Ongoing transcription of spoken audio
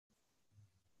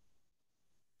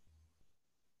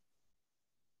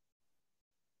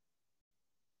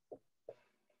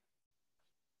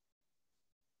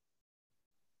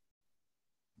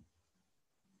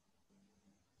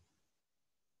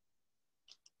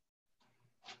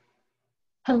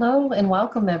Hello and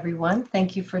welcome everyone.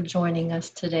 Thank you for joining us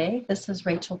today. This is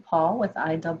Rachel Paul with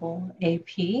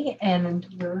IAAP, and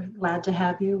we're glad to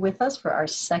have you with us for our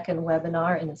second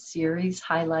webinar in a series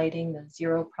highlighting the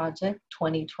Zero Project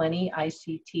 2020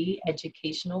 ICT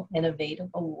Educational Innovative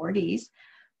Awardees.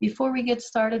 Before we get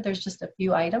started, there's just a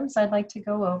few items I'd like to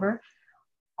go over.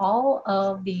 All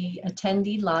of the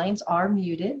attendee lines are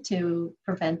muted to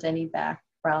prevent any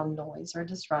background noise or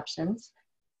disruptions.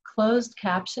 Closed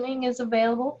captioning is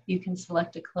available. You can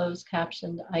select a closed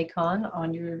captioned icon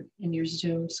on in your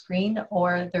Zoom screen,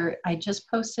 or I just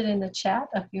posted in the chat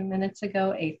a few minutes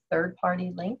ago a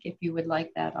third-party link if you would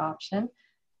like that option.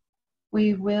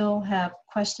 We will have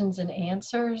questions and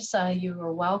answers. You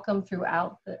are welcome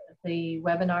throughout the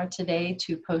webinar today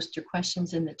to post your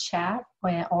questions in the chat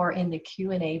or in the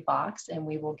Q&A box, and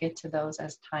we will get to those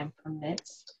as time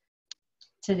permits.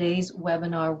 Today's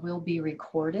webinar will be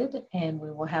recorded, and we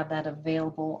will have that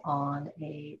available on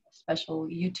a special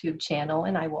YouTube channel,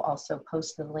 and I will also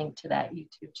post the link to that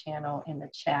YouTube channel in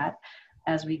the chat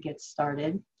as we get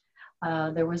started.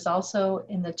 There was also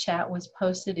in the chat was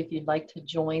posted, if you'd like to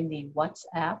join the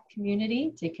WhatsApp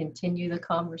community to continue the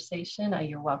conversation,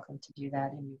 you're welcome to do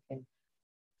that, and you can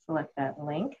select that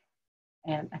link.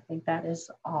 And I think that is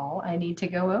all I need to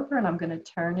go over, and I'm going to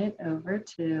turn it over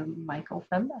to Michael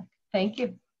Fembeck. Thank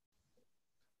you.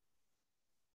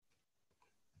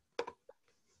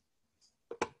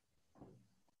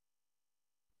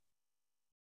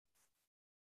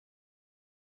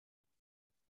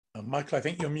 Michael, I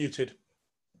think you're muted.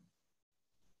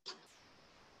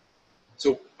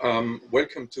 So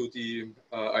welcome to the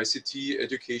ICT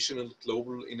Educational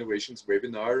Global Innovations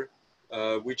webinar,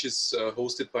 which is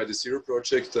hosted by the Zero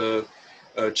Project,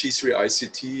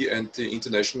 G3ict, and the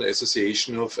International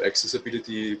Association of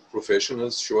Accessibility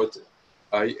Professionals, short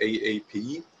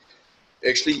IAAP.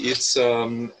 Actually, it's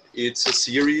a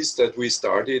series that we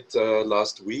started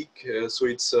last week. So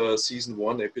it's season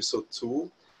 1, episode 2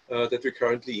 that we're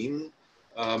currently in.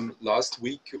 Last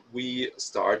week, we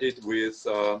started with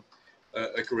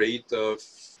a great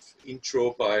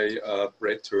intro by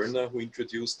Brad Turner, who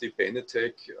introduced the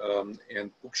Benetech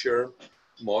and Bookshare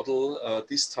model.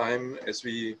 This time, as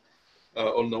we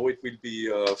all know, it will be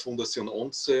Fundación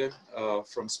ONCE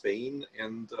from Spain,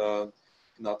 and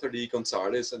Natalie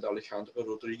Gonzalez and Alejandra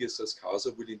Rodriguez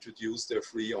Ascaso will introduce their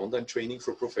free online training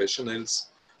for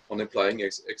professionals on applying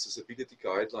accessibility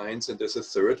guidelines. And there's a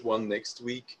third one next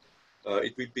week.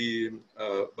 It will be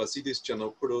Vasilis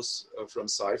Giannopoulos from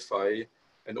Sci-Fi,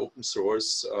 an open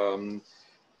source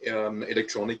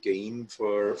electronic game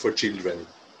for children.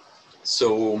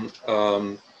 So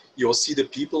you'll see the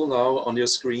people now on your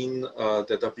screen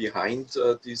that are behind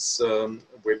this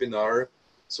webinar.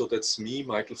 So that's me,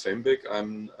 Michael Fembeck.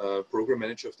 I'm program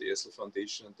manager of the ESL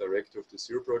Foundation and director of the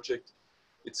Zero Project.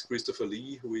 It's Christopher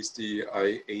Lee, who is the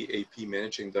IAAP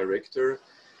managing director.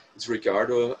 It's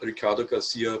Ricardo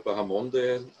Garcia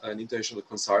Bahamonde, an international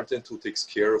consultant who takes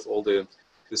care of all the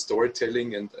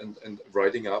storytelling and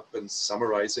writing up and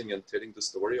summarizing and telling the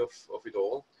story of it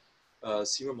all.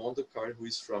 Sima Mondekar, who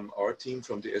is from our team,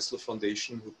 from the ESL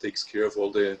Foundation, who takes care of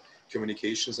all the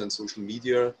communications and social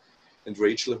media. And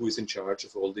Rachel, who is in charge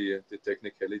of all the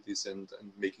technicalities and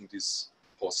making this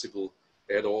possible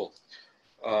at all.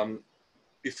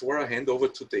 Before I hand over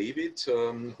to David,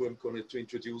 who I'm going to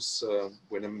introduce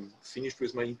when I'm finished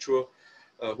with my intro,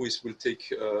 will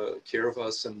take care of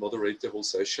us and moderate the whole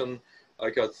session,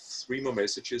 I got 3 more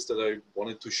messages that I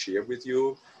wanted to share with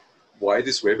you. Why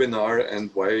this webinar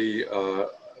and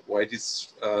why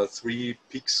these 3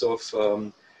 picks of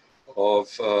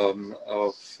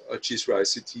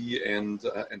G3ict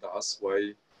and us,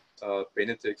 why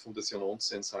Benetech, Fundación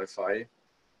ONCE, and Sci-Fi.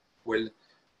 Well,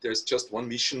 there's just one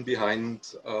mission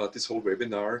behind this whole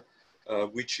webinar,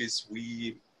 which is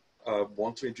we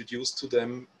want to introduce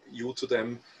you to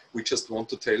them. We just want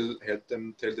to help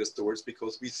them tell their stories,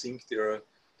 because we think they're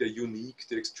unique,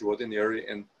 they're extraordinary,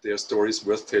 and their stories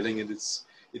worth telling. And it's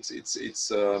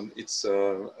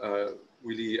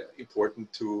really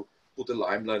important to put a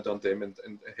limelight on them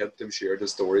and help them share their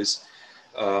stories.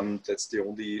 That's the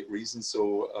only reason.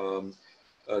 So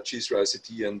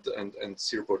G3ict and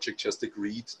Zero Project just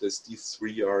agreed that these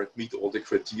 3 meet all the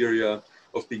criteria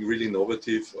of being really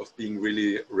innovative, of being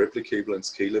really replicable and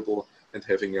scalable, and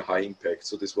having a high impact.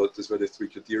 So these were the 3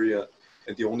 criteria.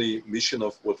 And the only mission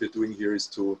of what we're doing here is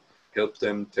to help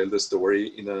them tell the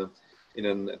story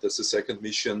that's the second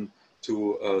mission,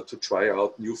 to try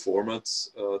out new formats,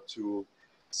 to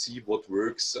see what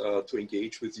works, to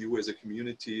engage with you as a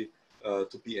community,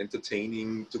 to be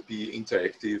entertaining, to be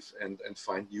interactive, and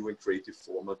find new and creative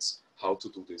formats how to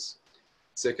do this.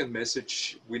 Second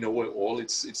message, we know all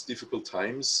it's difficult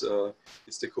times.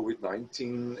 It's the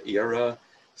COVID-19 era.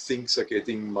 Things are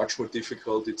getting much more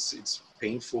difficult. It's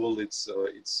painful.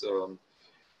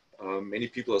 Many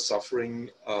people are suffering.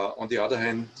 On the other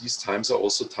hand, these times are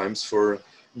also times for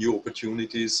new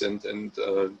opportunities, and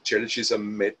challenges are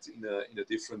met in a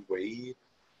different way.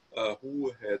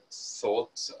 Who had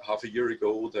thought half a year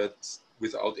ago that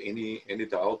without any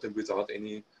doubt and without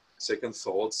any second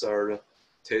thoughts, our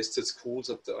tests at schools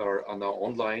are now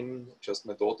online? Just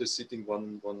my daughter is sitting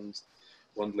one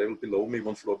level below me,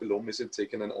 one floor below me, is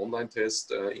taking an online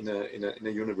test in a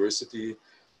university.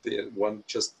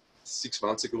 Just 6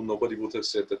 months ago, nobody would have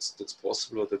said that's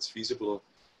possible or that's feasible.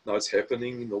 Now it's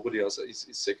happening. Nobody else is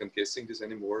second guessing this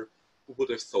anymore. Who would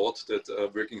have thought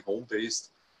that working home based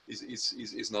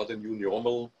is not a new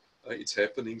normal? It's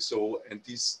happening. So, and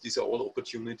these are all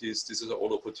opportunities. These are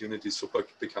all opportunities for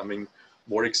becoming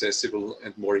more accessible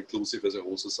and more inclusive as a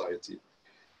whole society.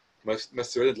 My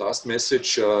third and last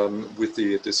message, with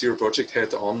the Zero Project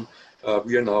hat on,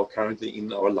 we are now currently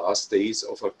in our last days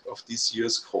of this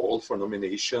year's call for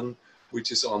nomination,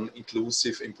 which is on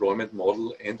inclusive employment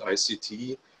model and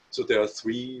ICT. So there are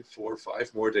 3, 4,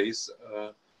 5 more days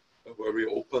where we're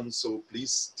open. So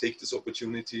please take this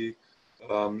opportunity.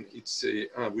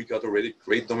 We got already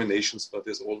great nominations, but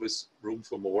there's always room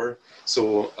for more.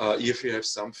 So if you have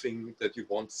something that you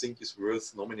think is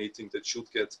worth nominating that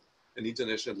should get an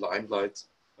international limelight,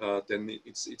 then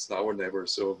it's now or never.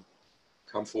 So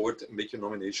come forward and make your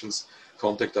nominations.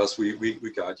 Contact us.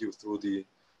 We guide you through the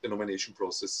nomination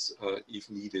process if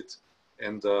needed.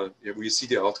 And we see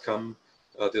the outcome.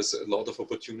 There's a lot of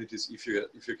opportunities if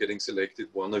you're getting selected.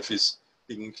 One of is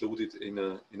being included in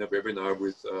a webinar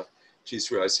with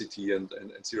G3ict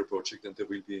and Zero Project, and there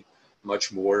will be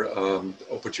much more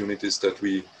opportunities that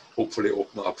we hopefully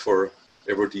open up for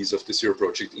awardees of the Zero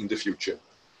Project in the future.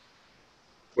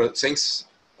 Well, thanks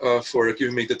for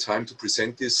giving me the time to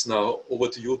present this. Now over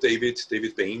to you, David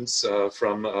Baines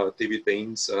from David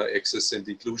Baines Access and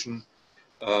Inclusion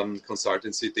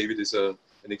Consultancy. David is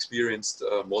an experienced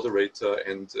moderator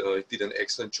and did an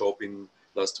excellent job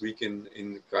last week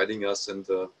in guiding us and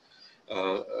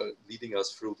leading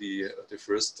us through the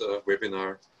first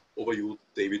webinar. Over you,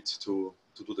 David, to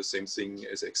do the same thing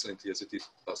as excellently as he did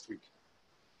last week.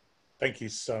 Thank you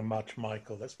so much,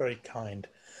 Michael. That's very kind.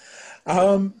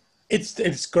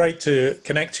 It's great to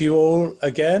connect to you all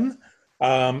again.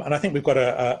 And I think we've got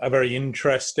a very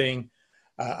interesting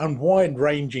and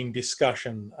wide-ranging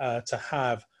discussion to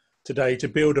have today to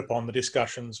build upon the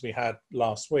discussions we had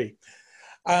last week.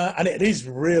 And it is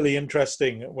really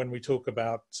interesting when we talk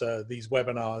about these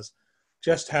webinars,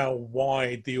 just how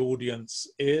wide the audience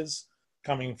is,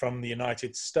 coming from the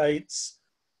United States,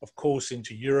 of course,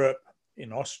 into Europe,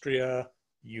 in Austria,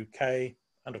 UK,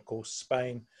 and of course,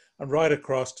 Spain, and right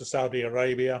across to Saudi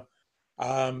Arabia.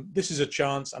 This is a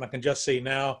chance, and I can just see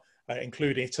now,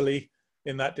 include Italy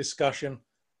in that discussion.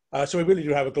 So we really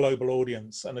do have a global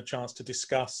audience and a chance to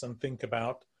discuss and think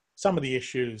about some of the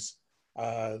issues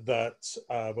that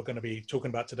we're going to be talking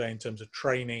about today in terms of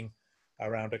training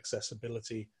around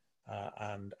accessibility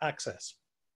and access.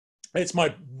 It's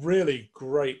my really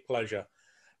great pleasure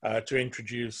to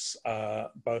introduce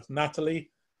both Natalie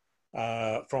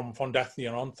from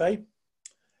Fundación ONCE.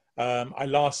 I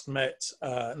last met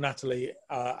Natalie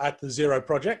at the Zero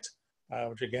Project,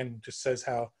 which again just says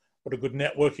what a good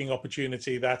networking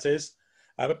opportunity that is.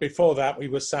 But before that, we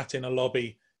were sat in a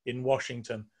lobby in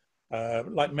Washington.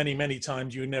 Like many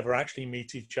times, you never actually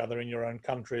meet each other in your own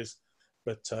countries,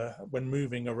 but when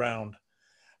moving around.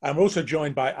 And we're also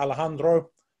joined by Alejandro,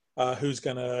 who's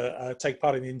going to take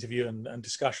part in the interview and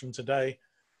discussion today.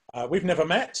 We've never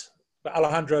met, but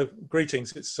Alejandro,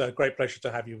 greetings. It's a great pleasure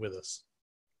to have you with us.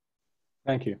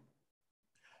 Thank you.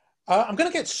 I'm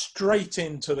going to get straight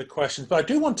into the questions, but I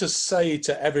do want to say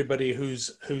to everybody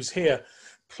who's here,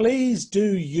 please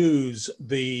do use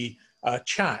the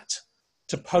chat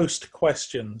to post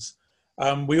questions.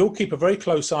 We all keep a very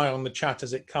close eye on the chat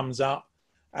as it comes up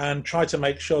and try to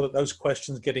make sure that those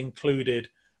questions get included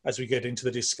as we get into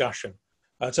the discussion.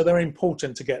 So they're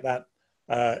important to get that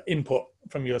input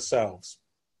from yourselves.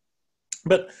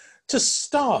 But to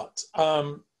start,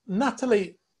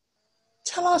 Natalie,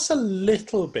 tell us a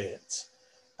little bit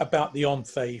about the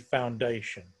ONCE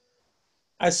Foundation.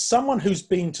 As someone who's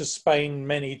been to Spain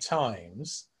many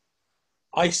times,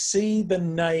 I see the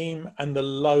name and the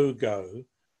logo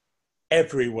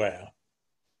everywhere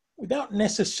without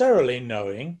necessarily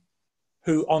knowing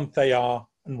who ONCE are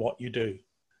and what you do.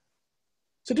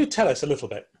 So do tell us a little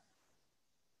bit.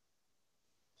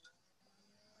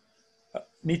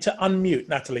 Need to unmute,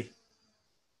 Natalie.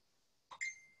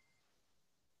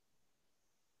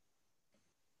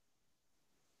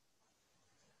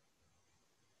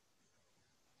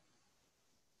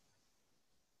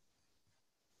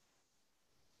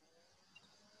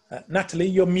 Natalie,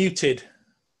 you're muted.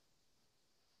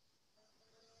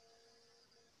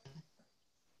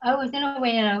 I wasn't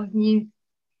aware I was mute.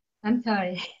 I'm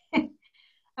sorry.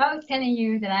 I was telling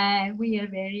you that we are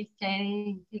very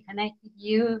excited to connect with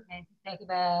you and to talk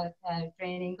about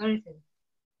training courses.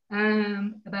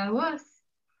 About us,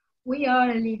 we are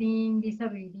a leading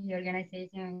disability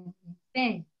organization in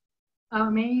Spain.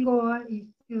 Our main goal is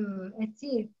to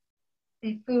achieve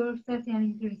the full social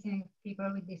inclusion of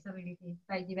people with disabilities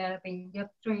by developing job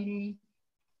training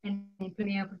and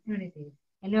employment opportunities,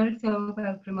 and also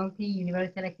about promoting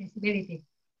universal accessibility.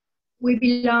 We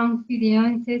belong to the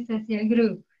ONCE social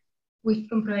group, which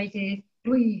comprises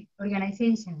 3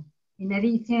 organizations. In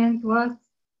addition to us,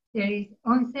 there is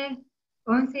ONCE.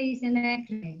 ONCE is an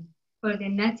acronym for the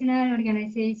National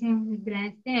Organization with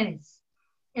Blind Status,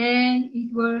 and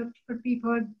it works for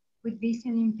people with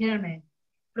vision impairment,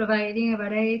 providing a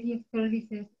variety of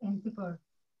services and support.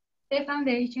 The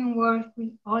foundation works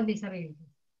with all disabilities.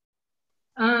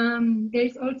 There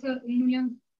is also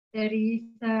Union, that is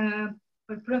a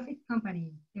for-profit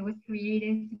company that was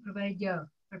created to provide jobs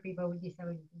for people with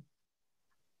disabilities.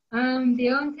 The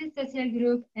ONCE social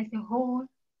group as a whole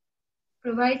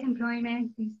provides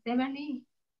employment to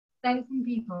 70,000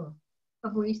 people,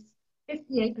 of which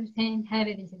 58% have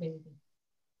a disability.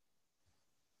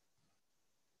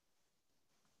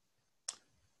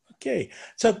 Okay,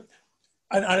 so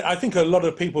I think a lot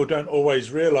of people don't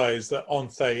always realize that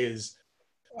ONCE is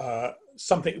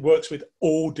something that works with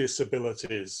all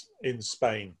disabilities in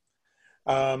Spain.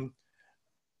 And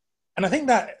I think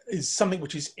that is something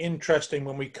which is interesting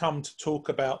when we come to talk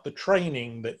about the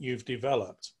training that you've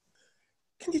developed.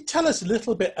 Can you tell us a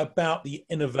little bit about the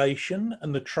innovation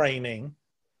and the training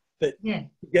that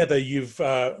together you've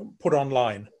put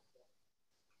online?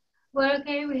 Well,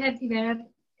 okay, we have developed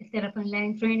a set of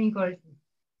online training courses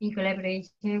in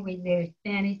collaboration with the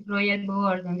Spanish Royal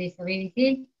Board on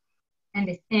Disability and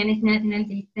the Spanish National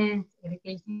Distance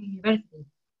Education University.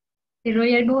 The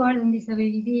Royal Board on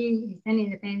Disability is an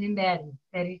independent body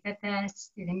that is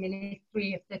attached to the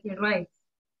Ministry of Social Rights.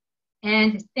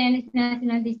 And the Spanish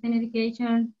National Distance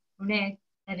Education, UNED,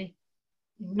 that is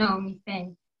known in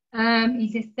Spain,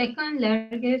 is the second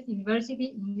largest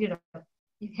university in Europe.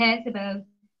 It has about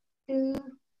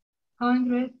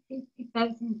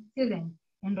 250,000 students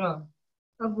enrolled,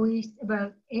 of which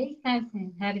about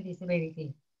 8,000 have a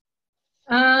disability.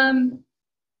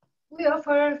 We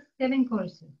offer 7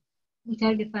 courses, which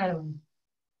are the following.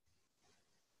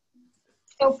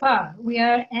 So far, we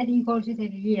are adding courses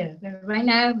every year, but right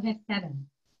now we have 7.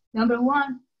 Number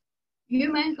 1,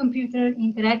 human-computer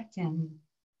interaction.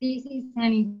 This is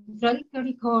an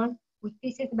introductory course which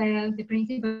teaches about the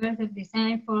principles of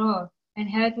design for all and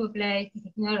how to apply to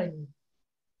technology.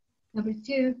 Number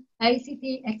 2,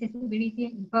 ICT accessibility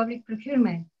in public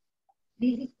procurement.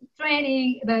 This is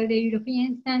training about the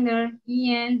European standard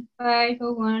EN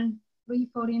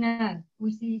 501-349,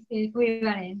 which is the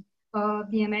equivalent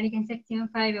of the American Section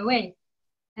 508.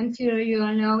 I'm sure you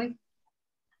all know it.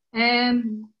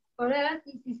 For us,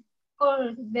 this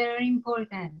course is very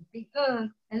important because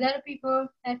a lot of people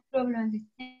have trouble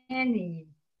understanding it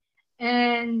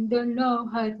and don't know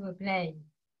how to apply it.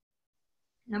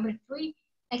 Number 3,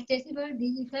 accessible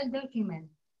digital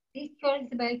documents. This course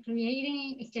is about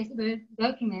creating accessible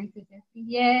documents such as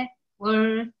PDF,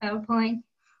 Word, PowerPoint.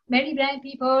 Many blind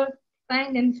people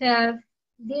find themselves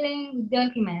dealing with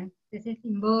documents such as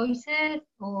invoices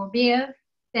or bills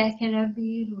that cannot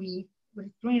be read with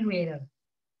a screen reader.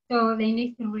 So they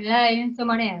need to rely on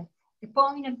someone else. The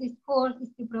point of this course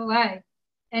is to provide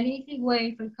an easy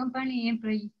way for company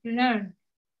employees to learn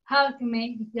how to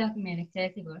make this document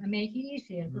accessible and make it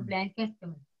easier for blind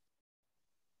customers.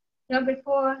 Number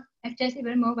 4,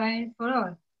 accessible mobile for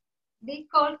all. This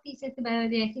course teaches about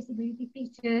the accessibility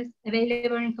features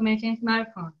available in commercial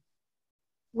smartphones,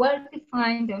 where to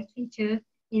find those features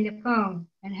in the phone,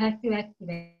 and how to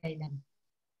activate them.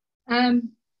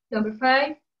 Number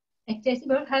 5,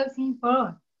 accessible housing for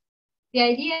all. The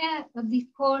idea of this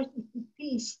course is to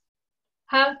teach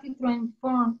how to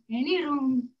transform any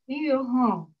room in your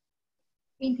home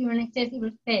into an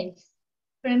accessible space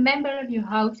for a member of your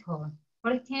household.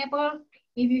 For example,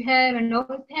 if you have an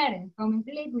old parent coming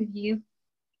to live with you,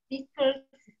 this course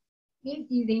gives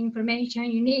you the information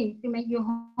you need to make your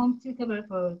home suitable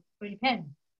for your parent.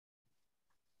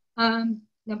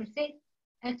 Number 6,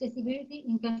 accessibility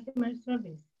in customer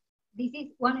service. This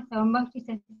is one of our most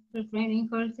successful training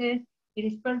courses.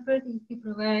 Its purpose is to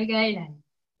provide guidelines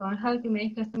on how to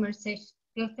make customer service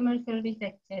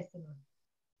accessible.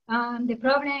 The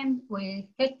problem with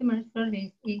customer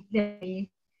service is that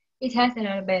it has a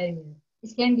lot of barriers.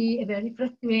 It can be a very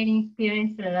frustrating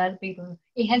experience for a lot of people.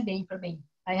 It has been for me.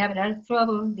 I have a lot of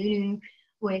trouble dealing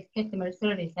with customer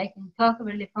service. I can talk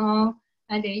over the phone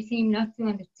and they seem not to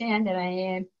understand that I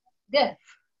am deaf.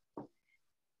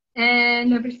 And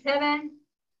number 7,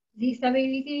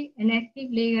 disability and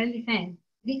active legal defense.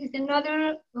 This is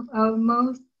another of our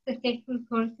most successful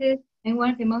courses and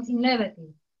one of the most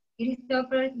innovative. It is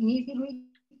offered in easy reading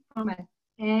format,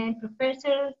 and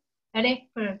professors are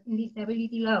experts in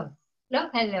disability laws,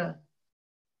 local laws.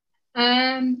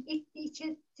 It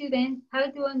teaches students how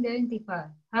to identify,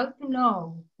 how to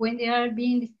know when they are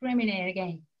being discriminated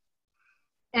against,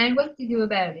 and what to do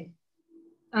about it.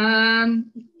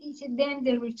 It teaches them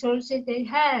the resources they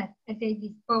have at their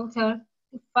disposal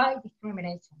to fight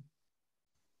discrimination.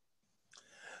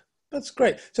 That's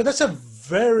great. So that's a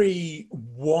very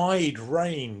wide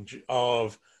range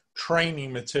of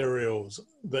training materials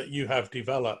that you have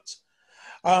developed.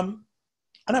 And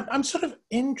I'm sort of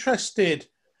interested,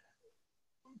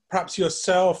 perhaps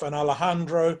yourself and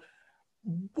Alejandro,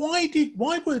 why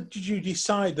did you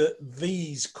decide that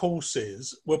these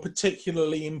courses were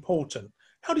particularly important?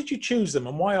 How did you choose them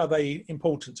and why are they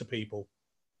important to people?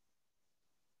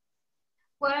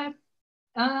 Well,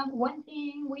 one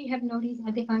thing we have noticed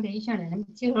at the foundation, and I'm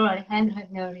sure Alejandro has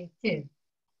noticed too,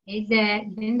 is that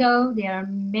even though there are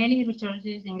many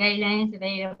resources and guidelines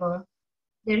available,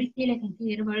 there is still a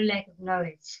considerable lack of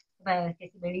knowledge about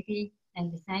accessibility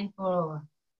and design for all.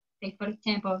 Take, for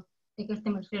example, the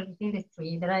customer service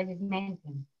industry that I just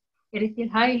mentioned. It is still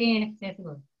highly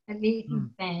inaccessible, at least in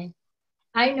Spain.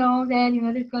 I know that in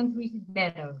other countries it's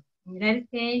better. In the United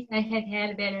States, I have had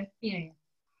a better experience,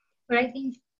 but I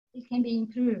think it can be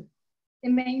improved. The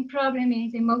main problem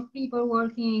is that most people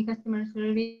working in customer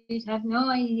service have no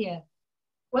idea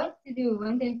what to do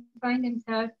when they find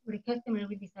themselves with a customer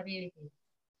with disability.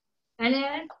 And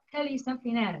I'll tell you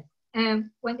something else.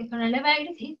 When the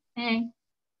coronavirus hit Spain,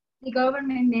 the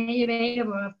government made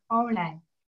available online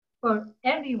for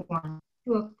everyone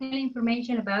to obtain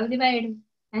information about the virus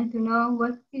and to know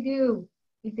what to do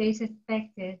if they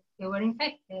suspected they were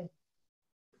infected.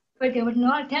 But there was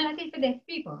no alternative for these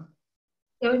people.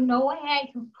 There was no way I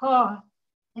could call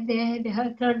the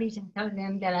health service and tell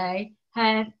them that I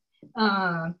had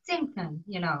symptoms,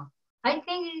 you know. I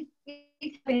think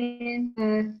it's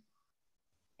been,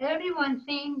 everyone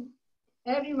thinks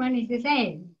everyone is the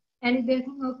same, and it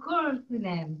doesn't occur to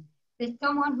them that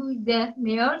someone who is deaf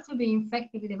may also be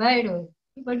infected with the virus.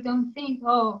 People don't think,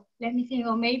 oh, let me think,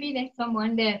 oh, maybe there's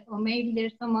someone deaf, or maybe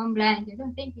there's someone blind. They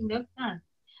don't think in those terms.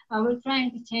 We're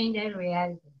trying to change that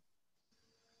reality.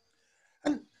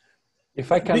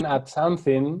 If I can add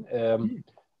something,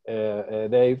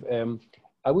 Dave,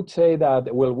 I would say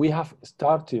that, well, we have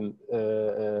started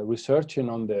researching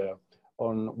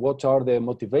on what are the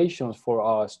motivations for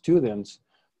our students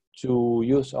to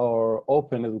use our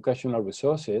open educational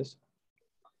resources.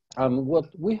 And what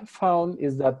we have found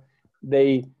is that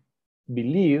they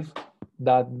believe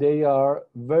that they are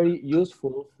very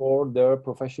useful for their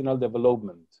professional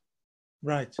development.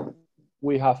 Right.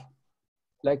 We have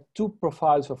like 2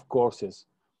 profiles of courses.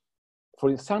 For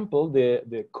example,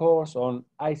 the course on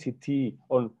ICT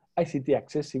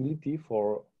accessibility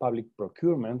for public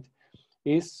procurement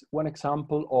is one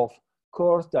example of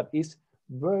course that is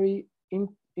very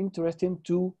interesting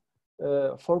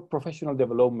for professional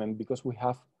development, because we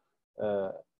have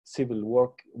civil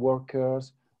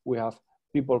workers, we have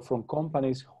people from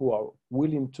companies who are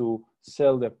willing to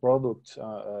sell their products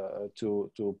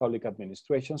to public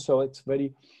administration. So it's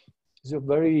a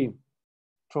very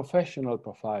professional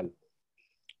profile.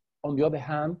 On the other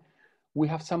hand, we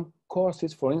have some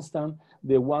courses, for instance,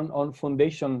 the one on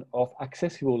Foundation of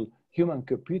Accessible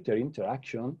Human-Computer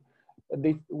Interaction,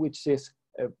 which is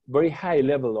a very high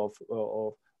level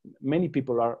of many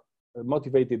people are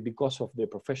motivated because of the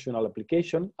professional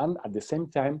application, and at the same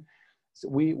time,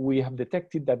 we have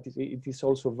detected that it is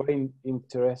also very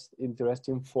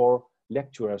interesting for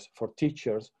lecturers, for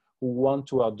teachers who want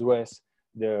to address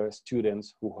their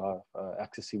students who have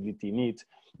accessibility needs.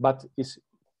 But it's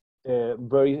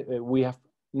we have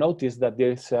noticed that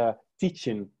there is a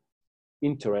teaching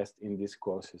interest in these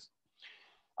courses.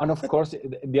 And of course,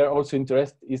 they are also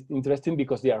interesting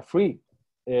because they are free.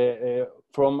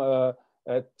 From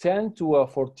 10 to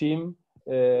 14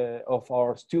 of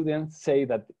our students say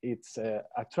that it's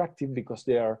attractive because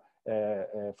they are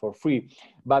for free.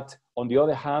 But on the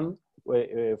other hand,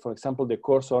 for example, the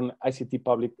course on ICT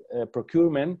public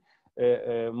procurement,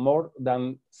 more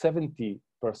than 70%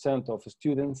 of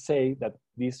students say that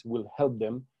this will help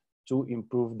them to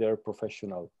improve their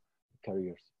professional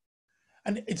careers.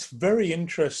 And it's very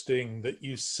interesting that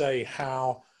you say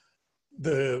how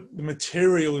the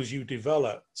materials you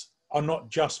developed are not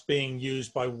just being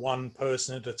used by one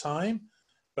person at a time,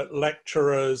 but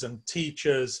lecturers and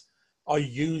teachers are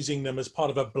using them as part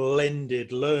of a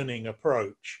blended learning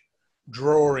approach,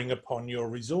 drawing upon your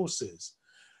resources.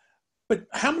 But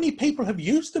how many people have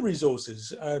used the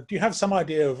resources? Do you have some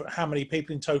idea of how many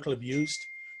people in total have used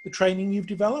the training you've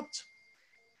developed?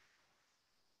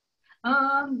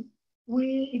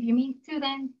 If you mean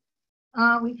students,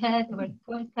 we've had over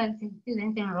 12,000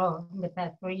 students enrolled in the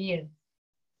past 4 years.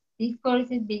 These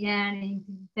courses began in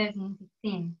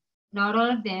 2016. Not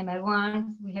all of them at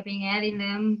once. We have been adding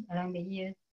them around the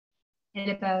years.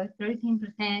 And about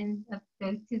 13% of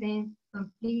those students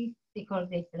complete the course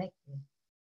they selected.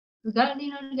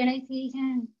 Regarding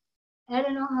organizations, I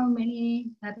don't know how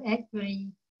many have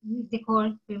actually used the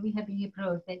course, but we have been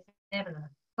approached by several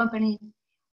companies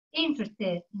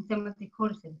interested in some of the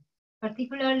courses,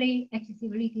 particularly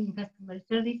accessibility in customer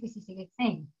service, which is a good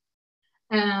thing.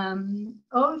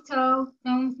 Also,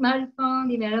 some smartphone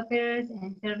developers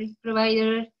and service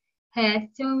providers have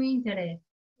shown interest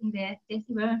in the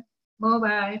accessible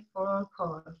mobile phone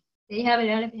course. They have a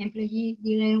lot of employees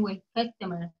dealing with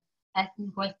customers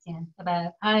asking questions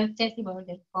about how accessible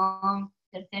their phone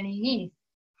they're selling is,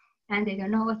 and they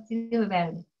don't know what to do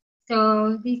about it.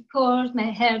 So this course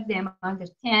might help them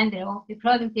understand the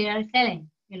product they are selling,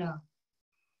 you know.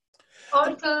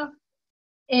 Also,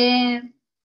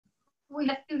 we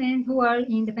have students who are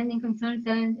independent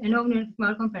consultants and owners of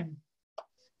small companies.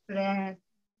 But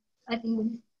I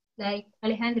think, like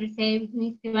Alejandro said, we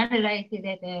need to analyze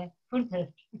it further.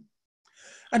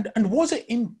 And was it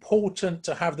important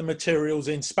to have the materials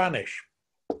in Spanish?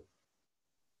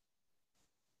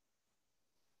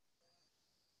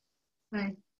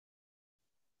 Right.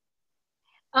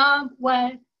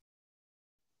 Well,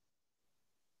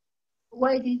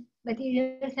 why the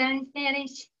materials are in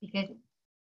Spanish? Because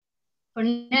for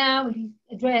now, it is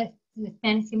addressed to the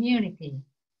Spanish community.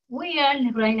 We are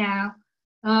right now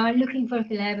looking for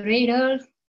collaborators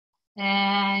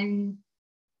and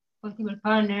possible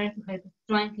partners to help us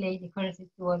translate the courses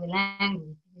to other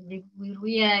languages. We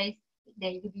realize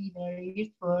that it could be very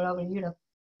useful over Europe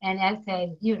and outside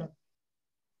of Europe.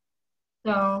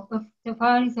 So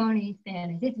far it's only in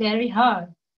Spanish. It's very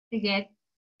hard to get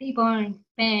people in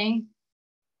Spain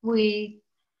with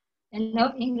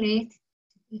enough English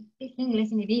to speak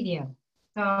English in the video.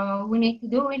 So we need to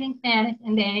do it in Spanish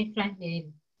and then it's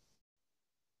translated.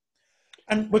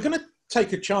 And we're going to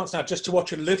take a chance now just to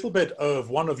watch a little bit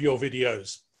of one of your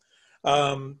videos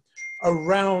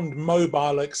around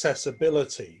mobile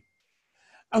accessibility.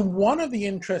 And one of the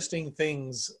interesting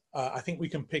things I think we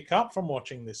can pick up from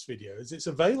watching this video is it's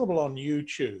available on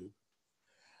YouTube,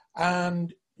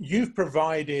 and you've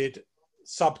provided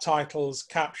subtitles,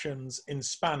 captions in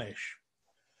Spanish.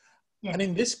 Yeah. And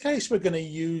in this case, we're going to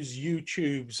use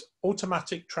YouTube's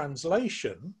automatic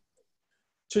translation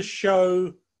to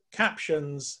show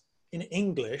captions in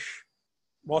English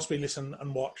whilst we listen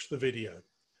and watch the video.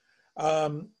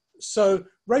 So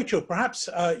Rachel, perhaps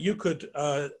you could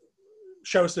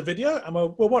show us the video, and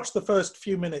we'll watch the first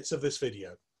few minutes of this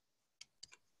video.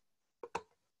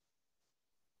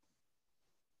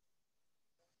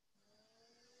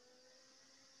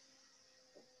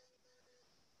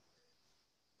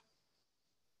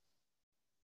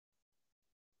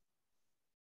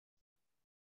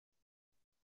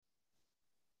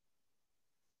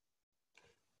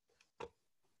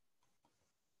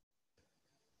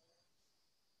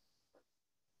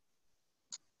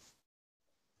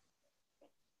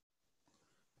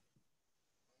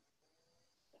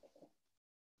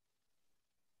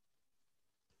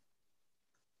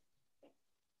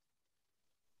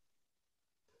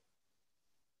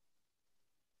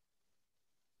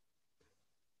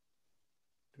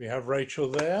 Do we have Rachel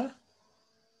there?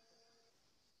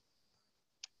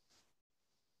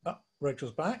 Oh,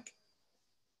 Rachel's back.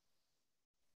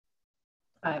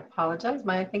 I apologize.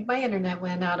 I think my internet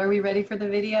went out. Are we ready for the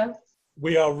video?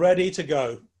 We are ready to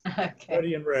go. Okay.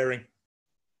 Ready and raring.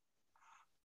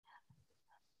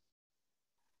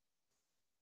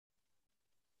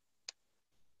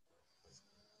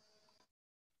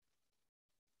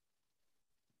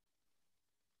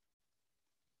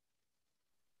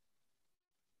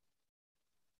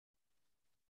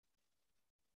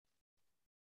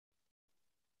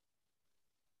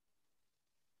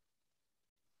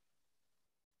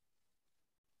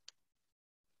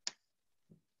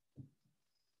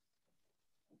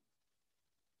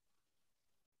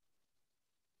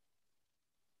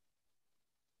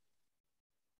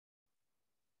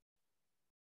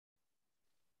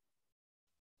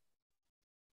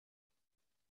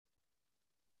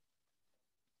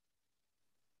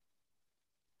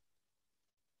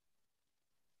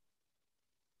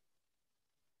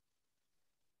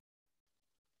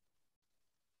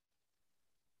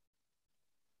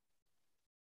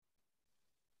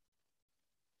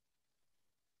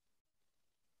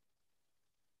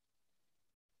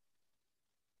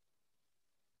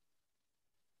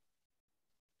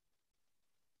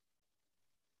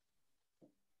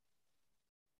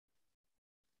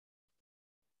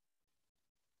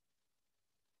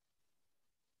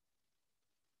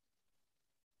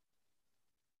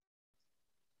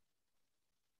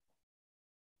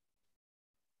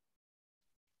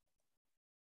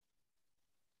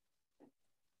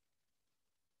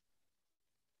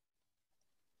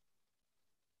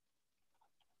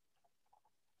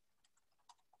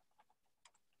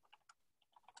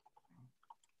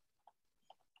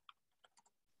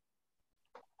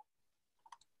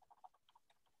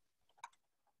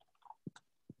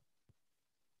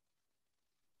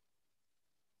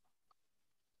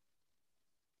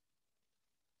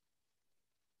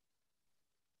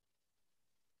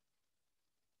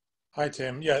 Hi,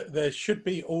 Tim. Yeah, there should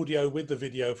be audio with the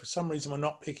video. For some reason, we're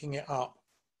not picking it up.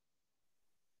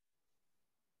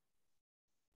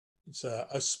 It's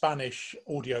a Spanish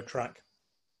audio track.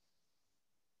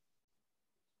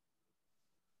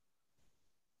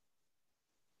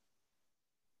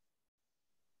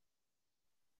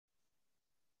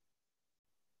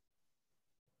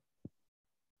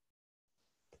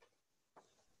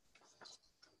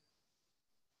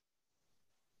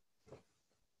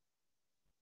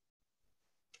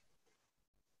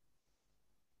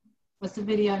 Was the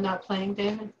video not playing,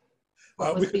 David?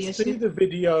 What was We could the see issue? the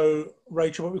video,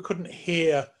 Rachel, but we couldn't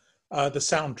hear the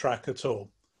soundtrack at all.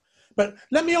 But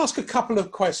let me ask a couple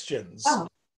of questions.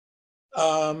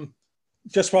 Oh.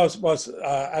 Just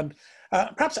and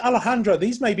perhaps Alejandro,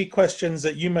 these may be questions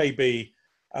that you may be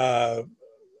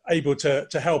able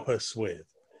to help us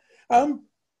with.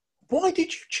 Why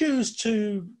did you choose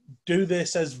to do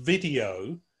this as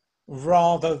video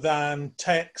rather than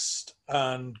text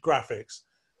and graphics?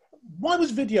 Why was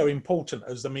video important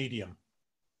as the medium?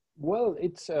 Well,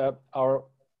 it's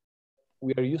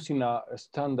we are using a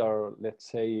standard,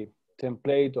 let's say,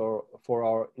 template or for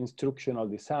our instructional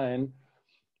design.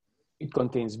 It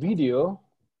contains video.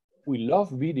 We love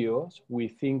videos. We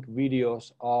think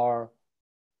videos are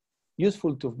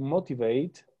useful to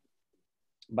motivate,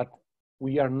 but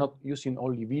we are not using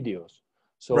only videos.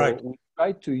 So right. We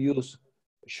try to use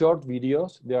short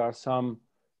videos. There are some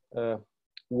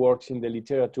works in the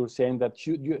literature saying that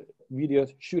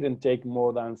videos shouldn't take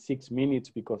more than 6 minutes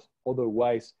because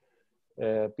otherwise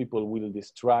people will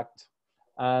distract.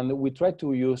 And we try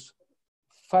to use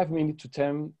 5 minutes to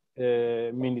 10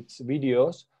 minutes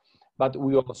videos, but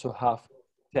we also have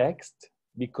text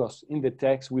because in the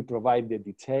text we provide the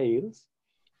details.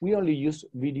 We only use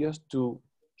videos to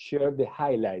share the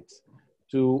highlights,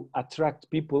 to attract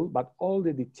people, but all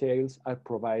the details are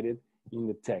provided in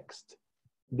the text.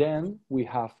 Then we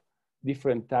have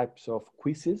different types of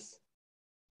quizzes,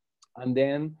 and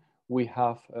then we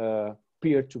have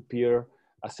peer-to-peer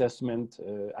assessment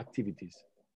activities.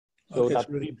 So Okay, that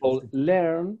really people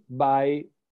learn by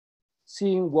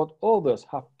seeing what others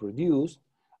have produced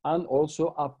and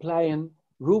also applying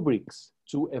rubrics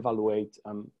to evaluate.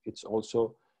 And it's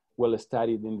also well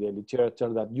studied in the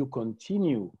literature that you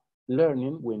continue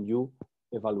learning when you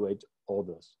evaluate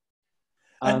others.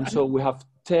 And so we have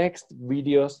text,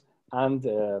 videos, and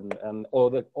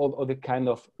all the kind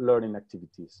of learning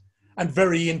activities. And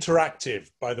very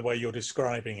interactive, by the way you're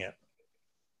describing it.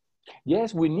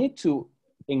 Yes, we need to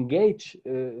engage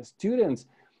students.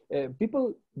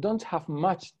 People don't have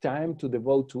much time to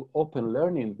devote to open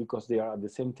learning because they are at the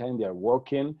same time they are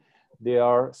working, they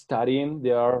are studying,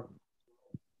 they are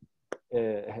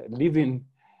living,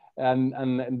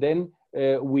 and then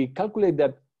we calculate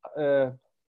that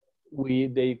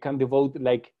they can devote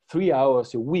like 3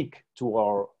 hours a week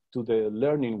to the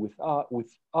learning with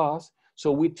us.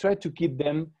 So we try to keep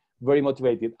them very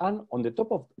motivated. And on the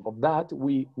top of that,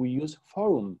 we use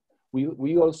forum.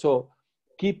 We also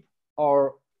keep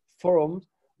our forums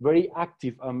very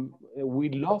active. We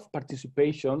love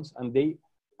participations and they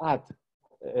add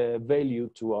value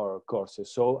to our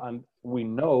courses. So, and we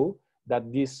know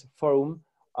that these forums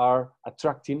are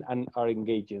attracting and are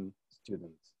engaging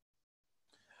students.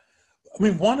 I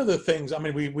mean, one of the things, I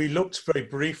mean, we looked very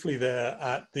briefly there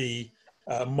at the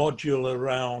module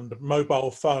around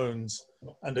mobile phones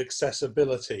and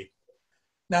accessibility.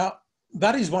 Now,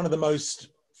 that is one of the most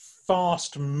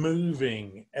fast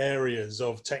moving areas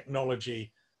of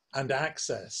technology and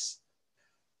access.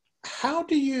 How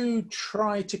do you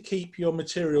try to keep your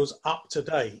materials up to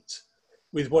date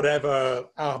with whatever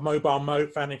our mobile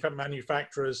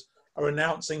manufacturers are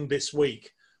announcing this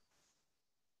week?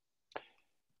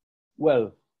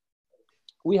 Well,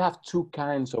 we have two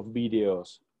kinds of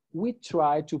videos. We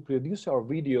try to produce our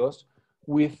videos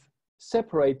with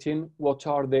separating what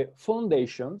are the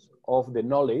foundations of the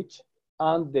knowledge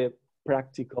and the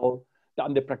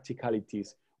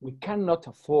practicalities. We cannot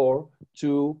afford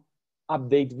to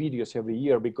update videos every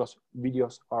year because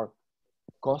videos are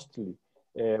costly.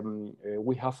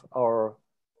 We have our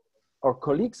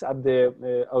colleagues at the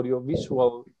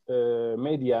audiovisual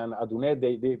media and Adunet,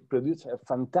 they produce a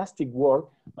fantastic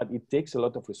work, but it takes a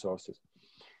lot of resources.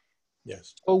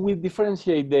 Yes. So we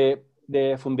differentiate the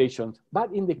foundations.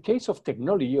 But in the case of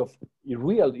technology, of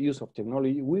real use of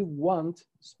technology, we want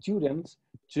students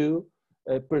to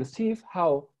perceive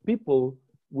how people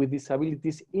with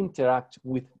disabilities interact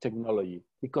with technology,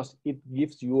 because it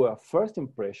gives you a first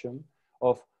impression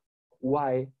of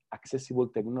why accessible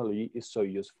technology is so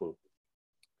useful.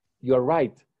 You're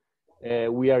right.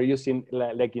 We are using,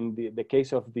 like in the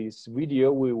case of this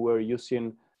video, we were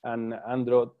using an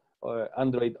Android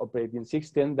Android operating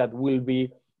system that will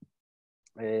be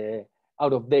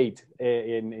out of date.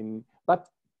 But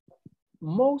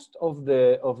most of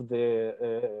the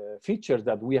features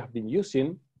that we have been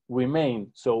using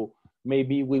remain. So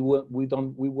maybe we will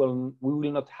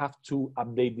not have to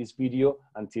update this video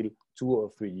until 2 or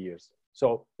 3 years.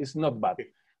 So it's not bad.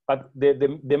 But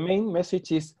the main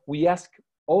message is we ask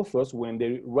authors when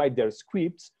they write their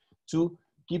scripts to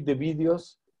keep the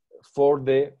videos for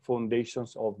the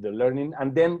foundations of the learning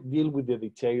and then deal with the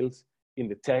details in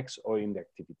the text or in the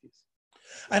activities.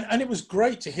 And it was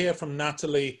great to hear from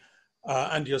Natalie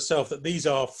and yourself that these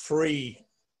are free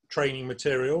training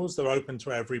materials. They're open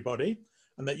to everybody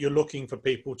and that you're looking for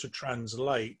people to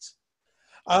translate.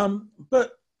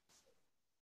 But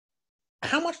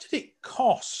how much did it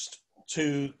cost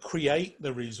to create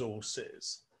the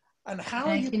resources? And how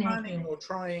are you planning or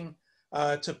trying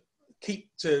to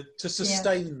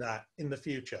sustain that in the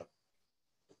future?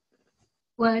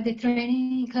 Well, the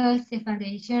training costs the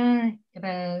foundation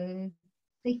about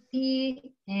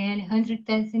 60 and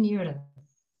 100,000 euros,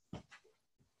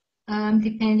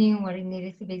 depending on what it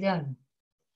needs to be done.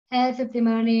 Half of the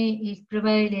money is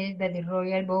provided by the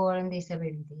Royal Board on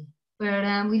Disability,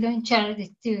 but we don't charge the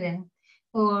student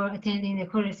for attending the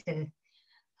courses.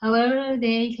 However,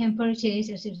 they can purchase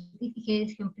a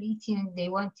certificate completion if they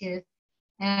want to.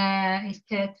 It's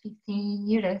cost 15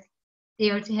 euros. They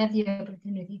also have the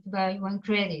opportunity to buy 1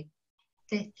 credit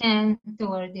that counts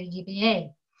toward their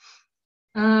GPA.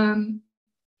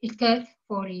 It costs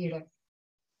 40 euros.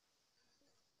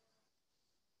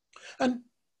 And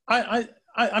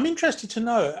I'm interested to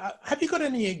know, have you got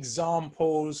any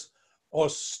examples or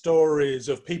stories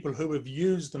of people who have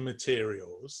used the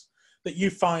materials that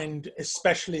you find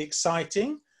especially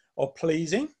exciting or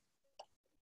pleasing?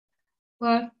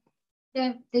 Well,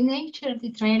 the nature of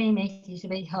the training makes it a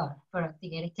bit hard for us to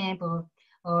get example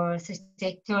or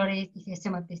success stories because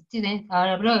some of the students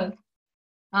are abroad.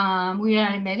 We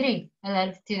are in Madrid. A lot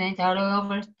of students are all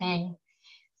over Spain,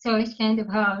 so it's kind of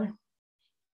hard.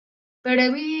 But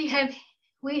we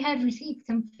have received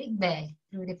some feedback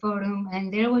through the forum,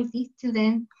 and there was this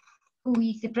student who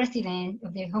is the president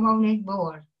of the homeowners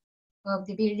board of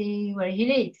the building where he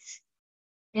lives,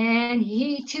 and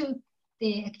he took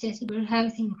the accessible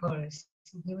housing course.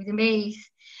 He was amazed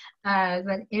at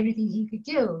everything he could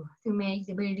do to make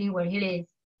the building where he lives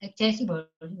accessible.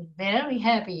 He was very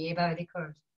happy about the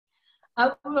course.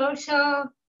 I would also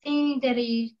think that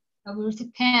I would also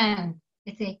count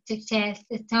the success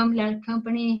that some large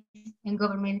companies and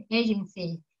government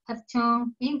agencies have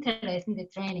shown interest in the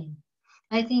training.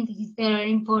 I think this is very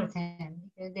important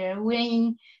because they're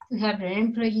willing to have their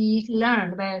employees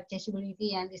learn about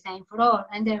accessibility and design for all,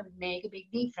 and that would make a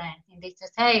big difference in the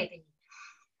society.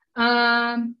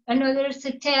 Another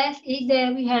success is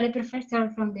that we had a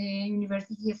professor from the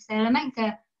University of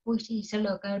Salamanca, which is a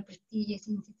local prestigious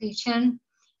institution,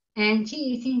 and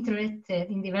she is interested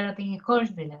in developing a course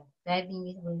with us. I think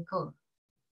it's really cool.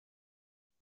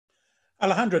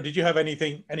 Alejandro, did you have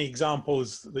any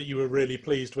examples that you were really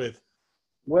pleased with?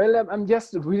 Well, I'm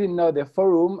just reading now the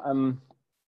forum.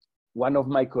 One of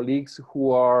my colleagues who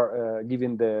are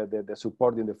giving the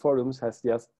support in the forums has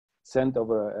just sent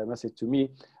over a message to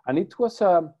me. And it was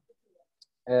a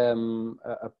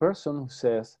person who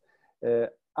says,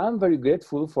 I'm very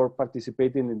grateful for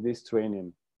participating in this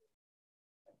training.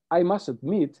 I must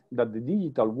admit that the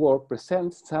digital world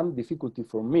presents some difficulty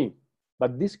for me,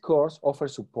 but this course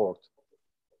offers support.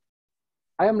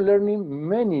 I am learning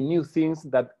many new things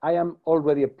that I am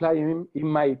already applying in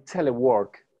my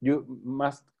telework. You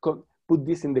must put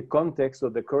this in the context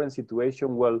of the current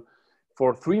situation. Well,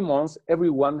 for 3 months,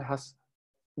 everyone has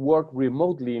worked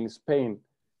remotely in Spain.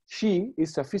 She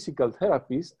is a physical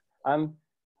therapist and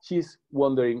she's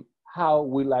wondering, how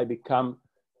will I become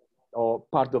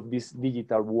part of this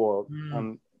digital world?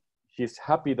 And she's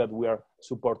happy that we are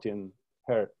supporting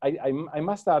her. I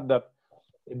must add that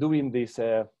during this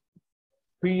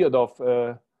period of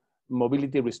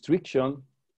mobility restriction,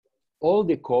 all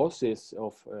the courses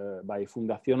by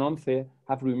Fundación ONCE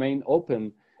have remained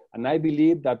open. And I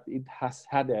believe that it has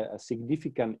had a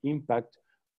significant impact.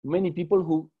 Many people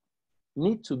who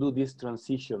need to do this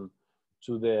transition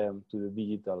to the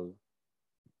digital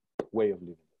way of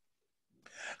living.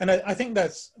 And I think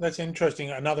that's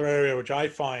interesting. Another area which I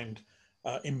find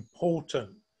important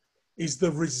is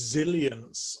the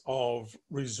resilience of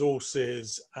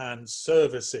resources and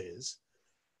services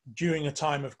during a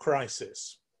time of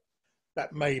crisis.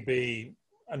 That may be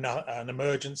an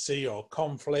emergency or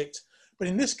conflict, but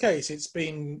in this case, it's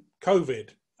been COVID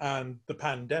and the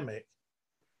pandemic.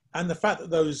 And the fact that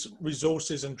those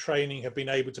resources and training have been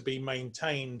able to be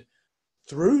maintained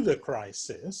through the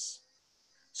crisis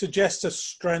suggests a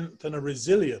strength and a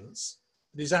resilience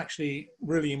that is actually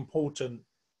really important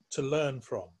to learn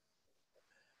from.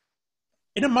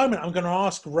 In a moment, I'm going to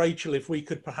ask Rachel if we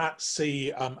could perhaps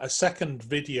see a second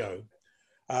video,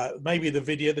 maybe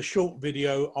the short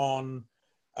video on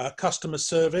customer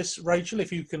service. Rachel,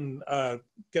 if you can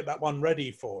get that one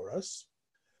ready for us.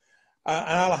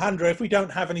 And Alejandro, if we don't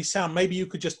have any sound, maybe you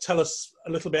could just tell us a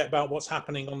little bit about what's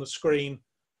happening on the screen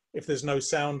if there's no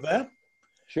sound there.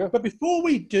 Sure. But before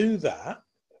we do that,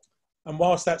 and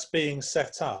whilst that's being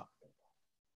set up,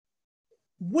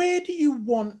 where do you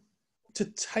want to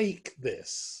take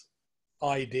this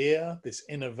idea, this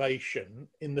innovation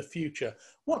in the future?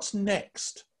 What's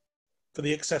next for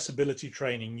the accessibility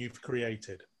training you've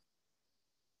created?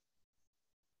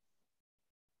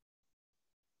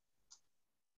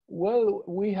 Well,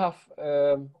 we have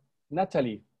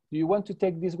Natalie. Do you want to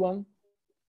take this one?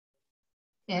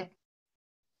 Yeah.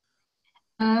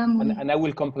 And I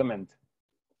will complement.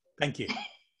 Thank you.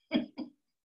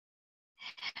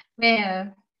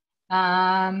 Well,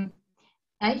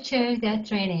 I chose that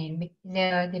training.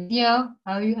 The video,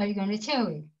 are you going to show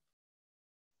it?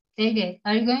 David,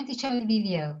 are you going to show the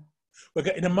video?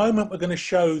 In a moment, we're going to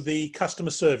show the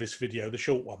customer service video, the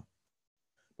short one.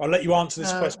 I'll let you answer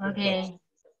this question Okay. first.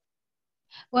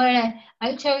 Well,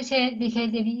 I chose it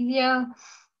because the video,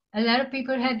 a lot of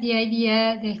people have the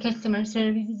idea that customer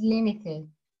service is limited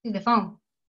to the phone.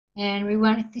 And we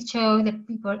wanted to show that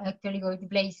people actually go to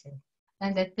places,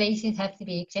 and that places have to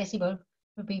be accessible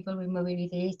for people with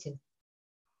mobility issues.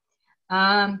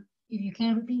 If you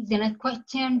can repeat the next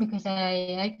question, because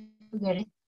I forgot it.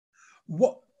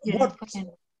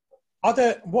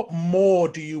 What more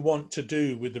do you want to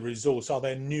do with the resource? Are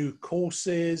there new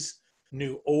courses,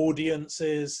 new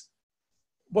audiences?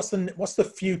 What's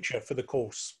the future for the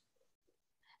course?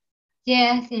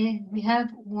 Yes, we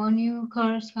have one new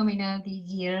course coming out this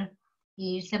year.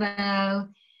 It's about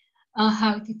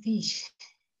how to teach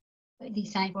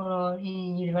design for all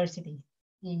in university,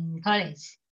 in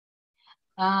college.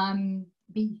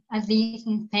 At least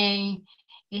in Spain,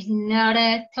 it's not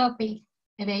a topic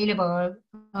available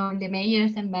on the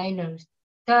majors and minors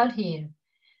taught here.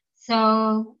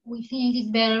 So we think it's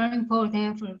very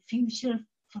important for future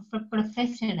for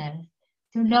professionals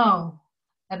to know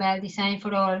about design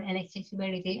for all and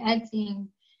accessibility. I think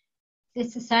the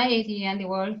society and the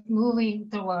world is moving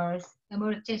towards a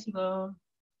more accessible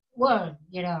world,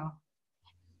 you know.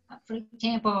 For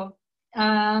example,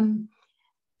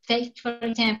 take for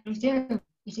example Zoom.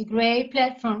 It's a great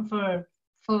platform for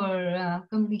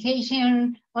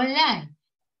communication online,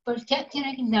 but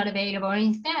captioning is not available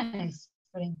in Spanish,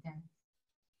 for instance.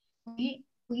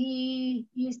 We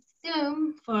use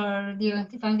Zoom for the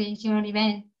Foundation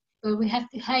event, but we have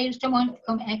to hire someone to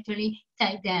come actually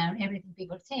type down everything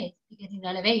people say because it's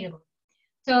not available.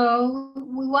 So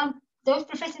we want those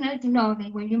professionals to know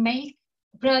that when you make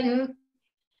a product,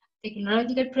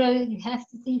 technological product, you have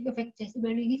to think of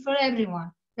accessibility for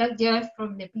everyone, not just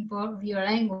from the people of your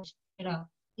language. You know,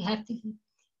 you have to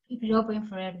keep it open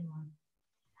for everyone.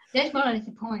 That's more or less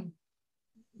the point.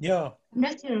 Yeah. I'm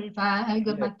not sure if I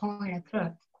got my point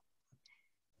across.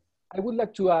 I would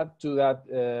like to add to that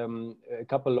a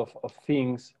couple of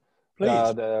things. Please.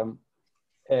 That,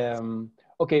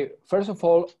 okay, first of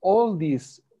all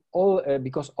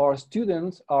because our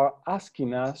students are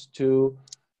asking us to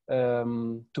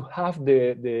have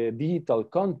the digital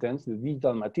contents, the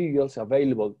digital materials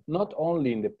available, not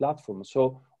only in the platform.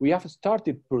 So we have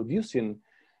started producing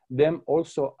them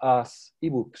also as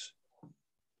ebooks.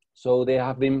 So they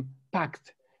have been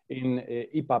packed in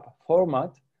EPUB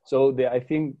format. So I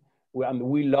think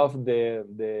we love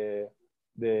the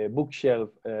bookshelf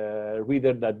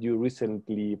reader that you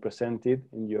recently presented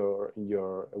in your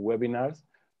webinars.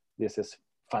 This is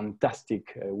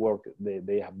fantastic work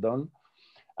they have done.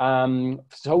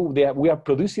 So we are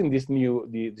producing this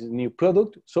new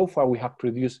product. So far, we have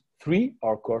produced 3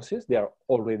 our courses. They are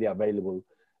already available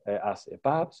as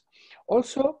EPUBs.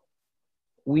 Also,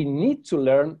 we need to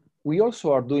learn. We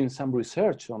also are doing some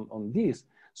research on this.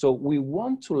 So we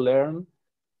want to learn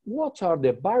what are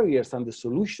the barriers and the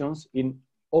solutions in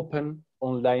open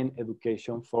online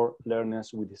education for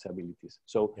learners with disabilities.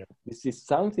 So this is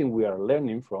something we are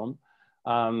learning from.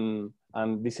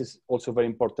 And this is also very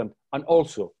important. And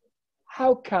also,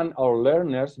 how can our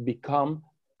learners become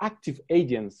active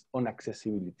agents on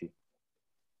accessibility?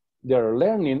 They are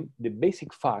learning the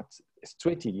basic facts,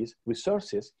 strategies,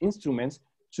 resources, instruments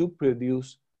to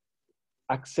produce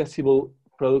accessible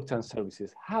products and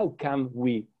services. How can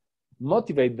we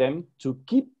motivate them to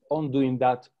keep on doing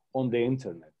that on the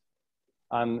internet?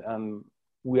 And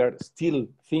we are still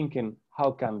thinking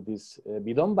how can this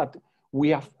be done, but we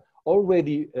have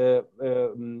already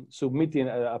submitting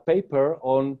a paper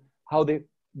on how they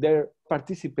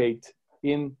participate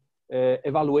in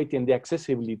evaluating the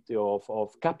accessibility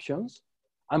of captions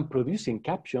and producing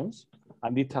captions,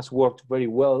 and it has worked very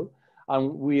well.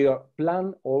 And we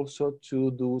plan also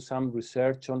to do some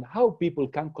research on how people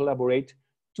can collaborate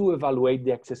to evaluate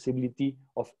the accessibility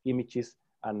of images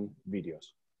and videos.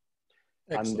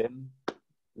 Excellent. And then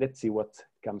let's see what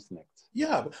comes next.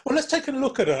 Yeah, well, let's take a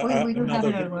look at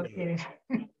another video.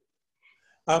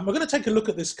 We're going to take a look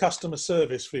at this customer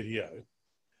service video.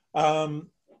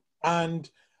 Alejandro,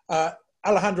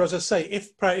 as I say,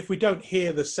 if we don't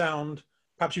hear the sound,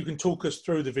 perhaps you can talk us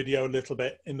through the video a little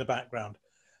bit in the background.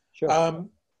 Sure.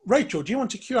 Rachel, do you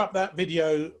want to cue up that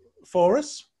video for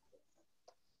us?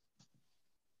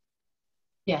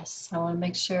 Yes, I want to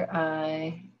make sure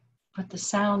I put the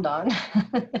sound on.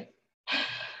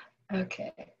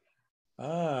 Okay.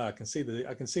 I can see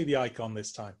the icon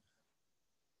this time.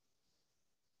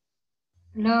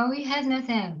 No, it has no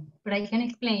sound, but I can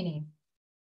explain it.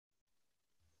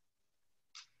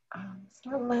 It's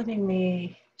not letting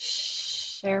me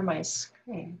share my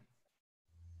screen.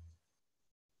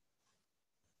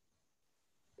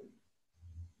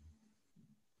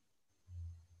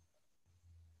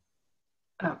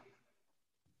 Oh.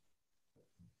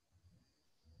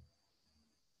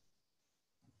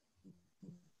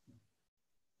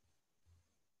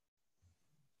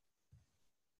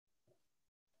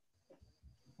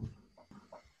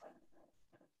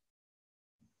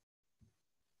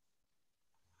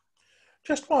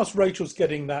 Just whilst Rachel's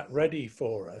getting that ready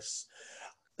for us,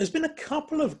 there's been a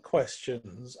couple of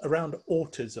questions around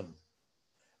autism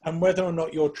and whether or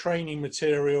not your training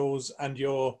materials and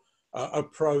your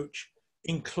approach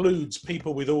includes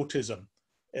people with autism.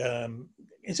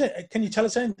 Can you tell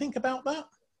us anything about that?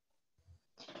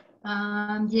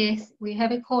 Yes, we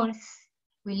have a course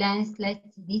we launched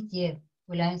this year.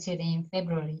 We launched it in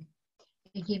February.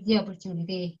 We give the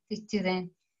opportunity to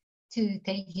students to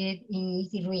take it in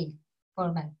easy read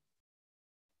format.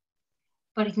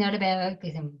 But it's not about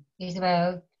autism. It's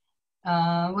about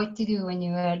what to do when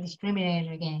you are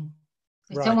discriminated against.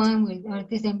 So right. Someone with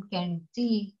autism can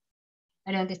see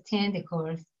and understand the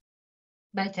course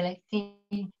by selecting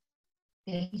the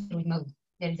easy read mode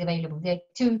that is available. There are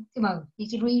two modes,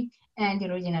 easy read and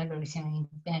the original version in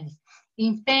Spanish.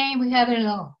 In Spain, we have a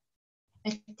law,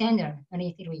 a standard on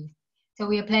easy read. So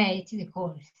we apply it to the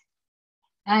course.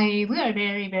 We are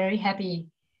very, very happy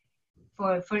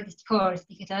for this course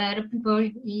because a lot of people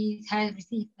has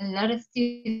received a lot of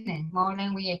students, more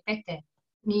than we expected,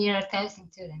 near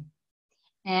 1,000 students.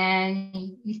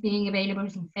 And it's being available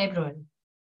in February.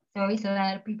 So it's a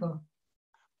lot of people.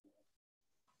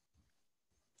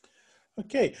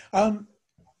 Okay,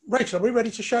 Rachel, are we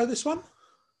ready to show this one?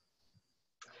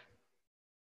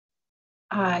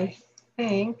 I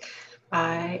think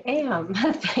I am.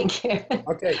 Thank you.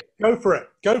 Okay, go for it.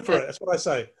 Go for it. That's what I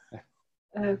say.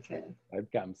 Okay. Here it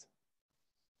comes.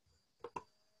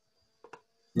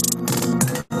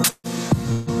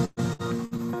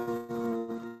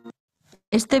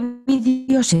 Este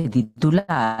vídeo se titula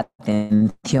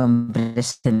Atención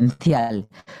presencial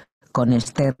con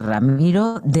Esther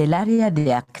Ramiro del área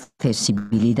de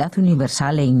accesibilidad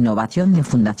universal e innovación de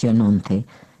Fundación ONCE,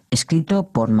 escrito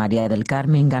por María del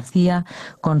Carmen García,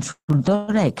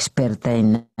 consultora experta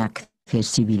en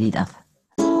accesibilidad.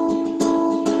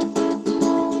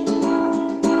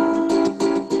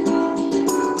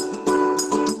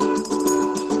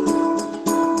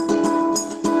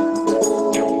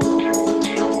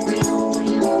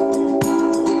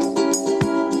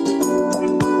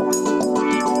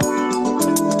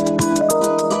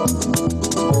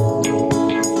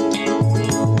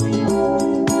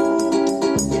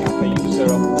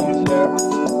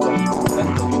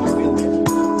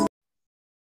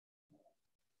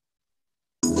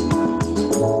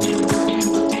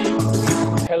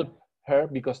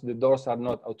 Because the doors are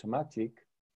not automatic,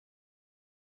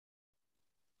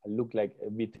 I look like a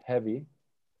bit heavy.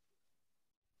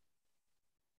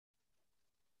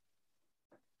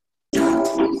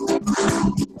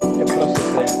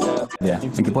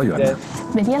 ¿En qué puedo ayudar?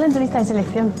 Venía a la entrevista de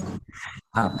selección.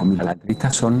 Ah, pues mira, las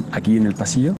entrevistas son aquí en el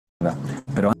pasillo,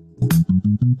 pero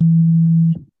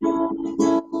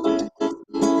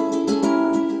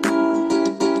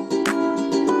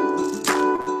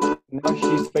now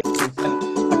she's facing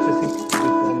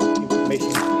accessibility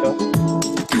information here.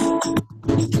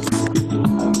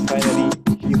 And finally,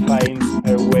 she finds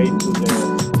her way to the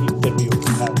interview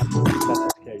that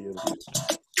schedule.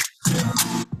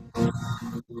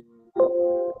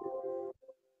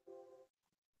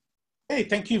 Hey,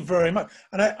 thank you very much.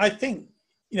 And I think,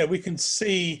 you know, we can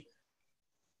see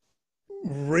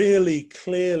really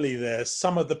clearly there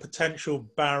some of the potential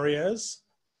barriers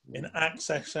in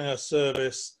accessing a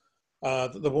service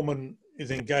that the woman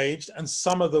is engaged, and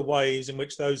some of the ways in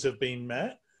which those have been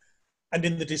met. And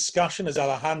in the discussion, as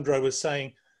Alejandro was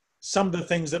saying, some of the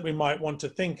things that we might want to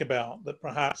think about, that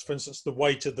perhaps, for instance, the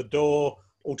weight of the door,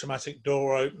 automatic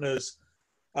door openers,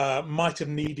 might have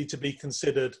needed to be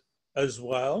considered as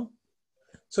well.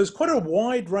 So it's quite a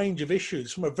wide range of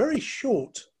issues from a very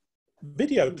short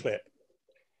video clip.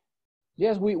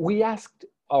 Yes, we asked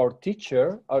our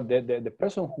teacher, or the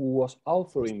person who was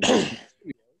authoring this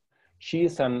material. She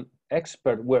is an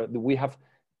expert, where we have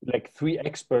like 3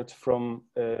 experts from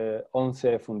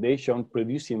ONCE Foundation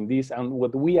producing this, and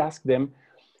what we asked them,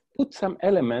 put some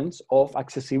elements of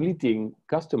accessibility in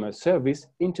customer service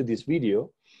into this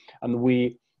video, and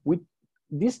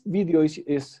this video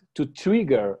is to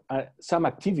trigger some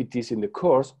activities in the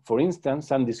course, for instance,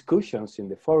 some discussions in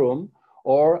the forum,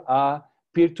 or a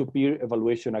peer-to-peer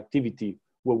evaluation activity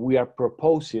where we are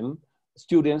proposing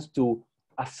students to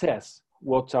assess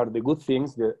what are the good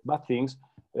things, the bad things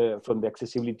from the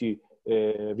accessibility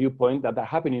viewpoint that are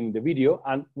happening in the video,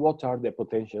 and what are the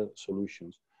potential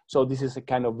solutions. So this is a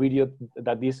kind of video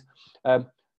that is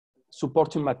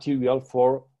supporting material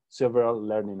for several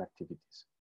learning activities.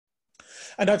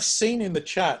 And I've seen in the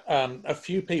chat a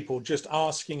few people just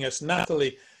asking us,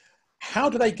 Natalie, how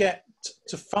do they get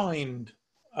to find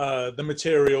the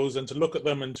materials and to look at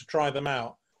them and to try them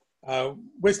out?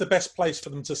 Where's the best place for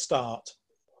them to start?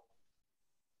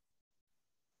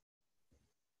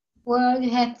 Well, you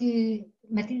have to,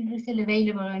 materials are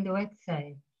available on the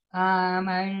website.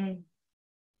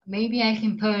 Maybe I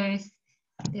can post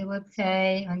the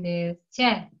website on the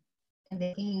chat and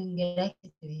they can get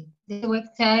access to it. There's a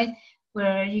website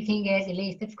where you can get a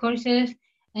list of courses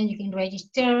and you can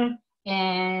register,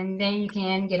 and then you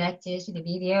can get access to the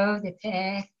videos, the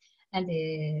text, and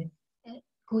the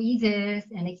quizzes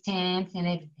and exams and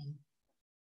everything.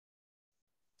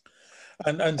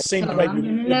 And seem So maybe I'm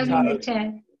going to log in the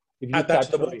chat. add that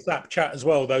to the WhatsApp chat as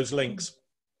well, those links.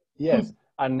 Yes,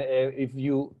 and if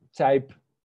you type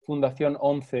Fundación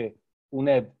ONCE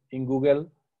UNED in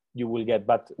Google, you will get,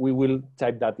 but we will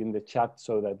type that in the chat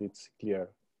so that it's clear.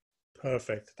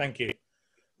 Perfect, thank you.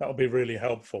 That will be really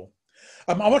helpful.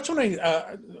 I want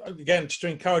to, again, just to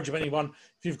encourage anyone,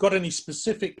 if you've got any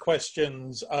specific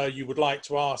questions you would like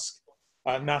to ask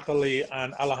Natalie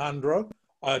and Alejandro,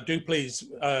 do please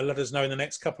let us know in the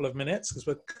next couple of minutes, because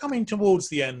we're coming towards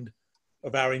the end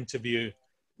of our interview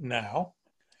now.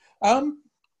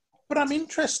 But I'm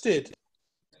interested,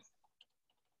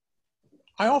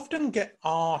 I often get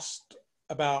asked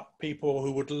about people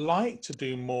who would like to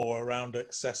do more around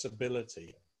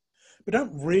accessibility, but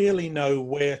don't really know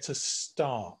where to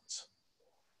start.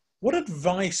 What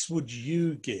advice would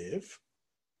you give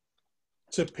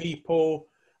to people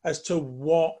as to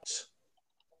what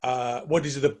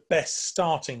is the best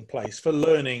starting place for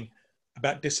learning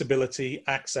about disability,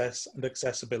 access and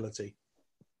accessibility?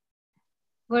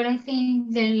 Well, I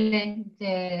think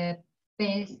the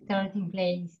best starting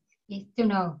place is to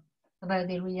know about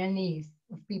the real needs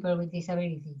of people with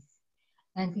disabilities,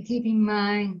 and to keep in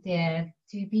mind that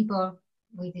 2 people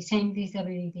with the same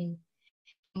disability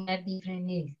have different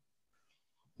needs.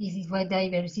 This is what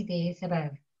diversity is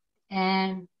about.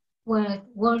 And what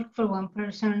works for one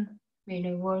person may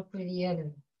not work for the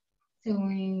other. So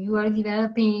when you are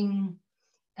developing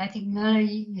a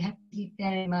technology, you have to keep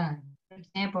that in mind. For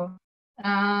example,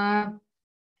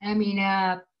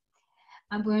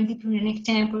 I'm going to put an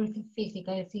example of a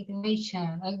physical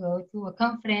situation. I go to a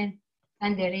conference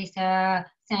and there is a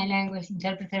sign language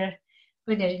interpreter,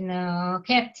 but there is no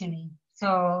captioning.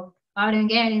 So I don't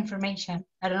get information.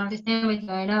 I don't understand what's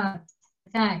going on at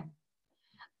the time.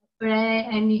 But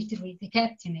I need to read the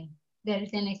captioning. There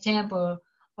is an example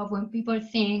of when people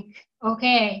think,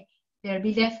 okay, there'll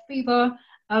be deaf people,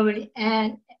 I will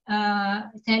add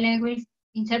sign language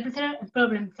interpreter and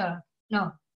problem solved.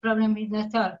 No, problem is not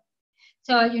solved.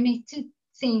 So you need to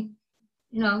think,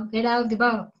 get out the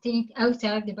box, think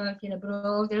outside the box, get a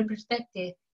broader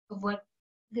perspective of what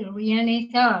the real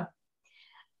needs are.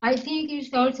 I think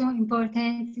it's also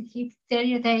important to keep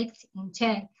stereotypes in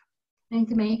check and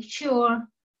to make sure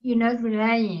you're not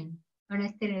relying on a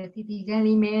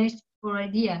stereotypical image or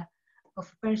idea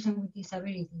of a person with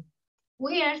disability.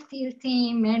 We are still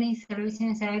seeing many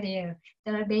solutions out there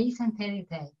that are based on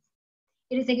stereotypes.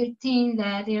 It is a good thing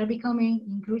that they are becoming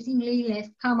increasingly less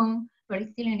common, but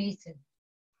it's still an issue.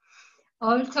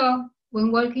 Also,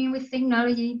 when working with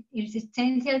technology, it is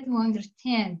essential to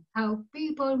understand how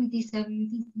people with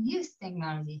disabilities use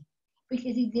technology.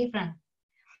 because it's different.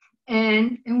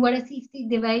 And what assistive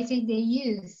devices they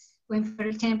use when, for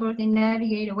example, they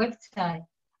navigate a website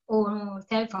or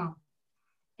cell phone,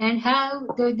 and how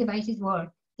those devices work.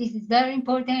 This is very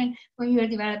important when you are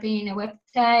developing a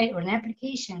website or an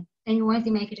application and you want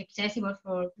to make it accessible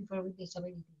for people with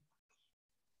disabilities.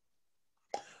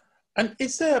 And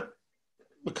is there,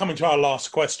 we're coming to our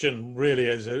last question, really,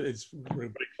 as it's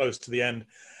really close to the end.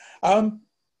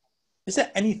 Is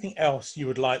there anything else you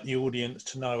would like the audience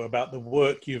to know about the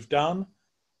work you've done,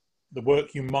 the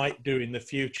work you might do in the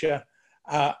future,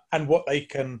 and what they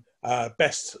can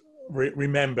best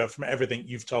remember from everything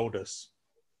you've told us?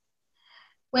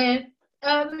 Well,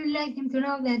 I would like them to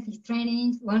know that this training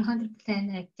is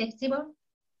 100% accessible.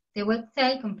 The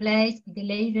website complies with the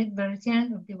latest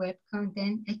version of the Web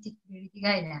Content Accessibility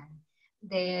Guideline,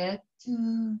 the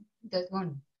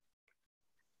 2.1.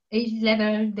 It's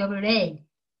level AA,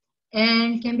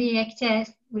 and can be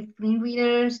accessed with screen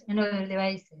readers and other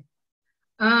devices.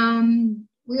 I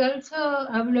would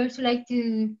also like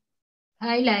to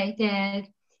highlight that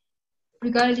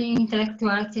regarding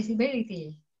intellectual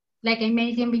accessibility, like I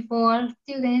mentioned before,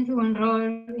 students who enroll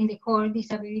in the core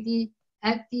disability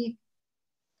active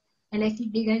elective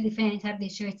legal defense have the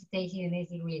choice to take it in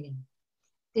easy reading.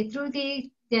 The truth is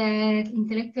that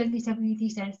intellectual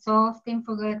disabilities are so often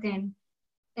forgotten,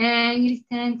 and it is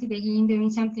time to begin doing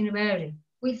something about it.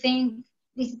 We think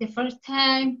this is the first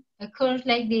time a course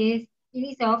like this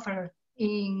is offered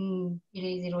in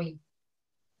easy reading.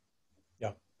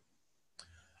 Yeah.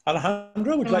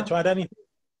 Alejandro, would you like to add anything?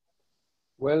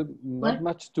 Well, not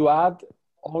much to add,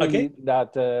 only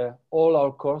that all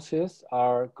our courses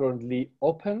are currently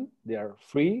open, they are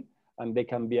free, and they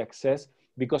can be accessed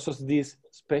because of this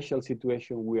special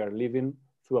situation we are living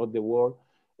throughout the world.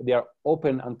 They are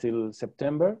open until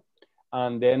September,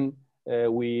 and then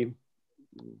we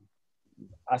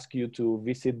ask you to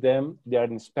visit them. They are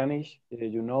in Spanish,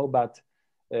 you know, but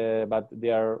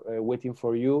they are waiting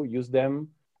for you. Use them,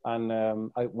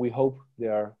 and we hope they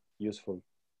are useful.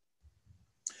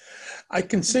 I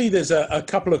can see there's a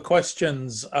couple of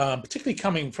questions, particularly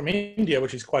coming from India,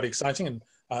 which is quite exciting, and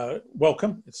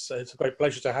welcome. It's a great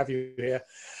pleasure to have you here.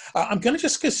 I'm going to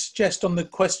just suggest on the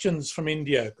questions from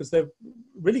India, because they're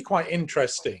really quite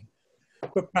interesting,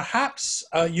 but perhaps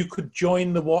you could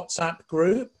join the WhatsApp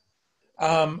group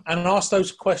and ask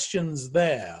those questions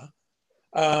there,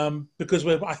 because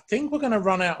I think we're going to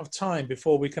run out of time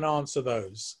before we can answer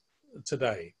those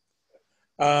today.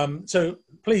 So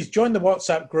please join the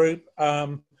WhatsApp group.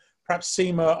 Perhaps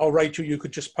Seema or Rachel, you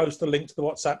could just post the link to the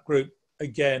WhatsApp group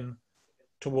again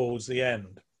towards the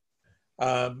end.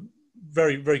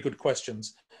 Very, very good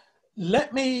questions.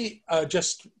 Let me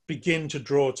just begin to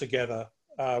draw together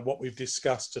what we've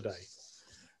discussed today.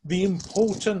 The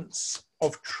importance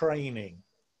of training.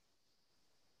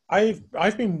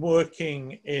 I've been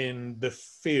working in the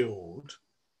field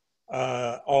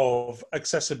of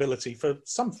accessibility for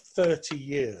some 30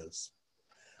 years.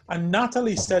 And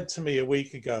Natalie said to me a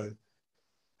week ago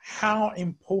how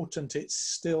important it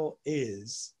still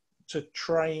is to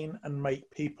train and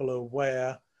make people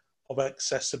aware of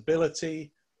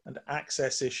accessibility and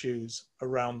access issues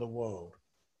around the world.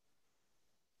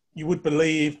 You would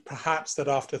believe perhaps that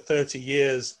after 30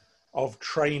 years of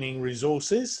training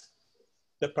resources,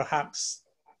 that perhaps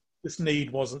this need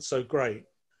wasn't so great.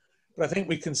 But I think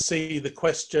we can see the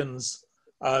questions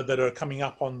that are coming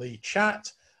up on the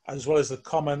chat, as well as the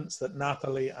comments that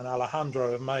Natalie and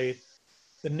Alejandro have made.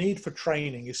 The need for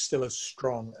training is still as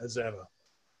strong as ever.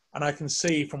 And I can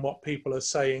see from what people are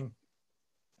saying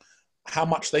how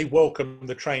much they welcome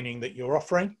the training that you're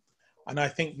offering. And I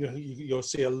think you'll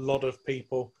see a lot of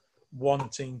people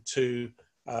wanting to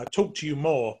talk to you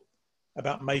more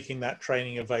about making that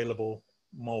training available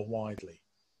more widely.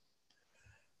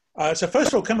 So first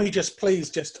of all, can we just please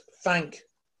just thank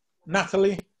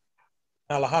Natalie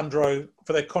and Alejandro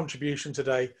for their contribution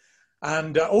today.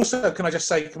 And also, can I just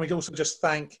say, can we also just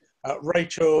thank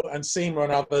Rachel and Seema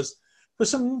and others for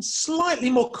some slightly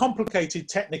more complicated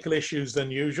technical issues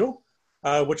than usual,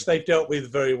 which they've dealt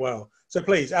with very well. So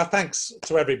please, our thanks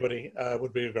to everybody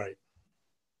would be great.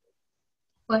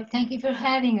 Well, thank you for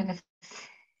having us.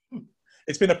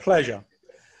 It's been a pleasure.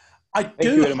 I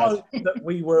do hope that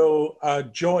we will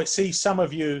see some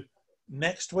of you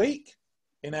next week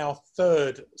in our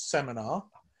third seminar.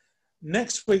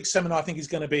 Next week's seminar, I think, is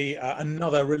going to be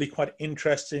another really quite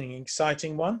interesting,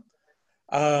 exciting one.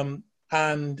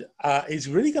 And is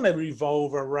really going to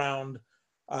revolve around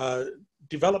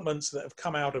developments that have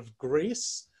come out of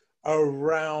Greece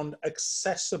around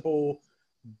accessible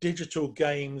digital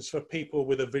games for people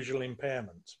with a visual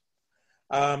impairment.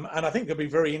 And I think it'll be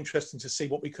very interesting to see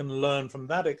what we can learn from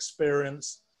that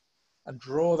experience and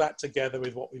draw that together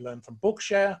with what we learned from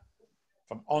Bookshare,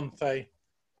 from ONCE,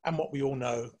 and what we all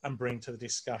know and bring to the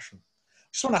discussion.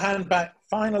 Just want to hand back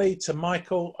finally to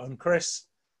Michael and Chris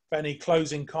for any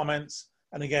closing comments.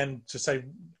 And again, to say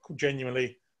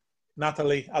genuinely,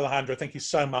 Natalie, Alejandro, thank you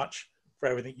so much for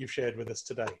everything you've shared with us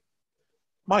today.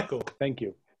 Michael. Thank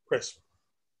you. Chris.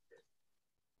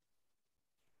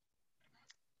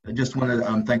 I just want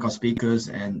to thank our speakers,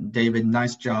 and David,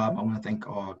 nice job. I want to thank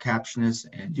our captioners,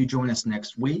 and do join us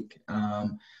next week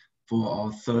for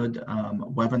our third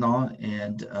webinar,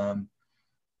 and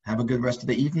have a good rest of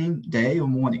the evening, day, or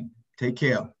morning. Take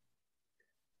care.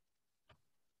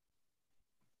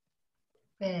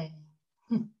 Okay.